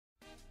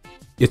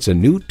It's a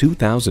new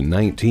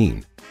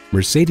 2019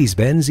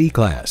 Mercedes-Benz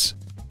E-Class.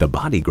 The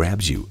body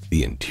grabs you,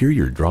 the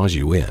interior draws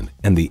you in,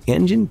 and the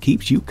engine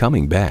keeps you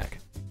coming back.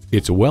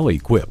 It's well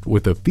equipped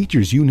with the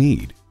features you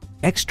need: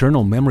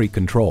 external memory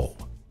control,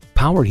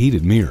 power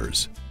heated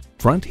mirrors,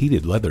 front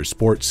heated leather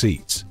sport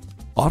seats,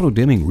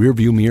 auto-dimming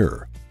rearview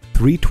mirror,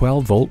 3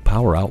 12-volt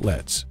power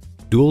outlets,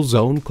 dual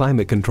zone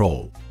climate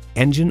control,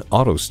 engine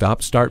auto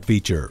stop start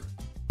feature,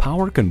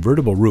 power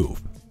convertible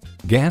roof,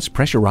 gas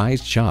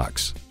pressurized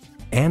shocks,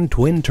 and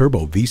twin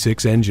turbo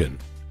V6 engine.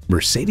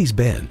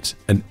 Mercedes-Benz,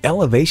 an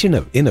elevation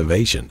of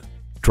innovation.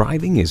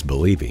 Driving is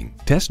believing.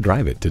 Test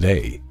drive it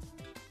today.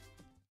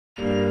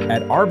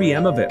 At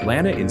RBM of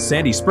Atlanta in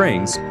Sandy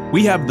Springs,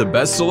 we have the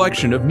best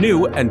selection of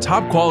new and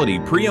top quality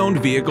pre-owned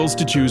vehicles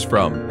to choose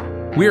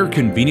from. We are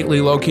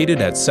conveniently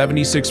located at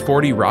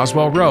 7640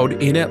 Roswell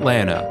Road in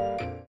Atlanta.